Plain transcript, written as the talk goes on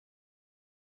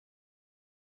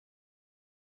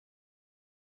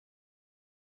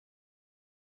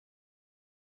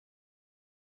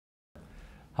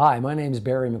Hi, my name is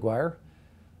Barry McGuire.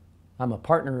 I'm a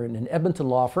partner in an Edmonton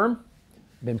law firm.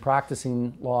 I've been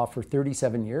practicing law for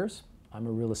 37 years. I'm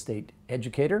a real estate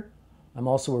educator. I'm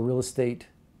also a real estate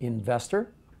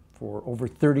investor for over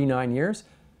 39 years.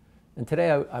 And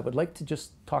today I would like to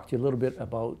just talk to you a little bit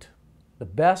about the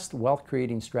best wealth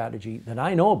creating strategy that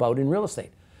I know about in real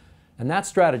estate. And that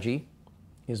strategy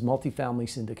is multifamily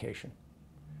syndication.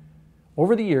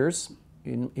 Over the years,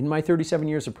 in my 37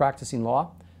 years of practicing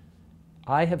law,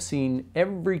 I have seen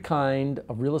every kind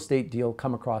of real estate deal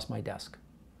come across my desk.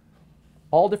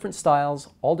 All different styles,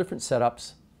 all different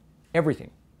setups, everything.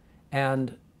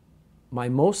 And my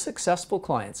most successful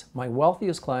clients, my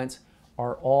wealthiest clients,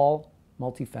 are all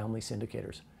multifamily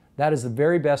syndicators. That is the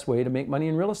very best way to make money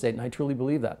in real estate, and I truly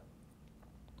believe that.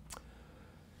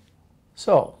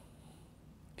 So,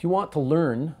 if you want to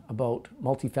learn about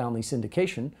multifamily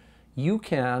syndication, you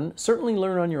can certainly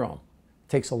learn on your own. It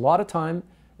takes a lot of time.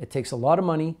 It takes a lot of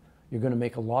money. You're going to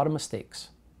make a lot of mistakes.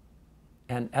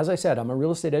 And as I said, I'm a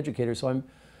real estate educator, so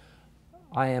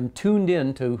I am tuned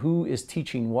in to who is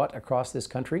teaching what across this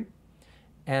country.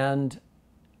 And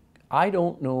I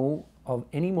don't know of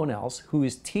anyone else who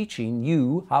is teaching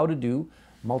you how to do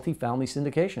multifamily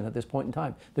syndication at this point in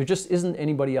time. There just isn't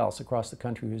anybody else across the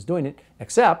country who's doing it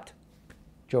except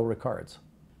Joe Ricards.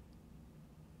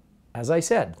 As I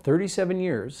said, 37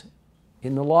 years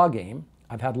in the law game.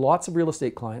 I've had lots of real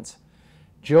estate clients.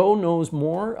 Joe knows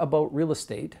more about real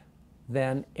estate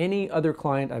than any other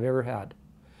client I've ever had.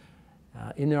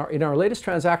 In our latest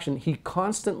transaction, he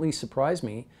constantly surprised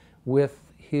me with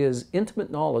his intimate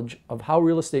knowledge of how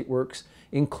real estate works,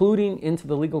 including into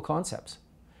the legal concepts.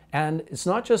 And it's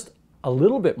not just a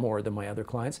little bit more than my other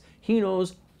clients. He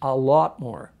knows a lot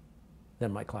more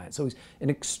than my clients. So he's an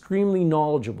extremely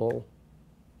knowledgeable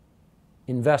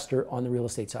investor on the real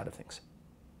estate side of things.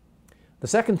 The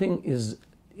second thing is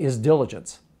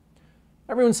diligence.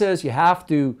 Everyone says you have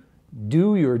to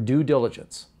do your due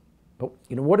diligence. But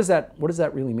what does that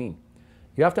really mean?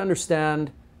 You have to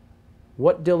understand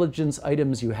what diligence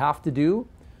items you have to do,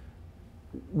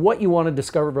 what you want to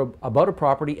discover about a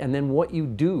property, and then what you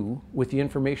do with the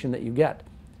information that you get.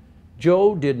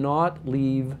 Joe did not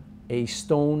leave a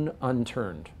stone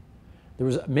unturned. There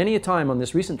was many a time on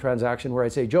this recent transaction where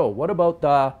I'd say, Joe, what about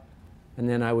the, and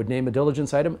then I would name a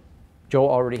diligence item. Joe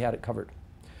already had it covered.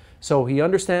 So he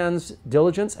understands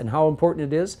diligence and how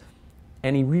important it is,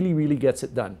 and he really, really gets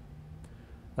it done.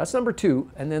 That's number two.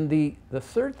 And then the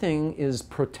third thing is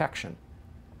protection.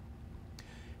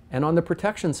 And on the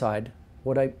protection side,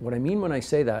 what I mean when I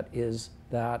say that is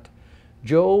that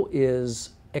Joe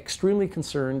is extremely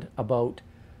concerned about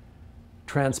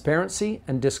transparency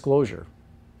and disclosure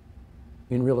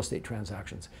in real estate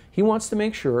transactions. He wants to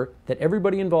make sure that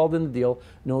everybody involved in the deal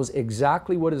knows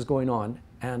exactly what is going on,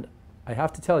 and I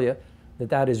have to tell you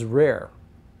that is rare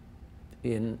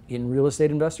in real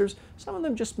estate investors. Some of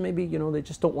them just maybe, they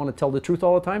just don't want to tell the truth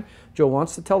all the time. Joe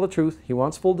wants to tell the truth. He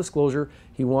wants full disclosure.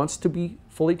 He wants to be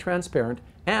fully transparent,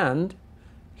 and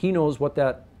he knows what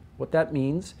that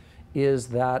means is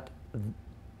that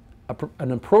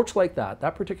an approach like that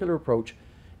particular approach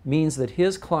means that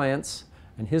his clients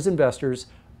and his investors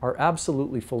are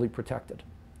absolutely fully protected,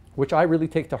 which I really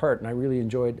take to heart, and I really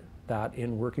enjoyed that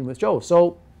in working with Joe.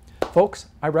 So, folks,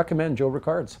 I recommend Joe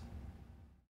Ricards.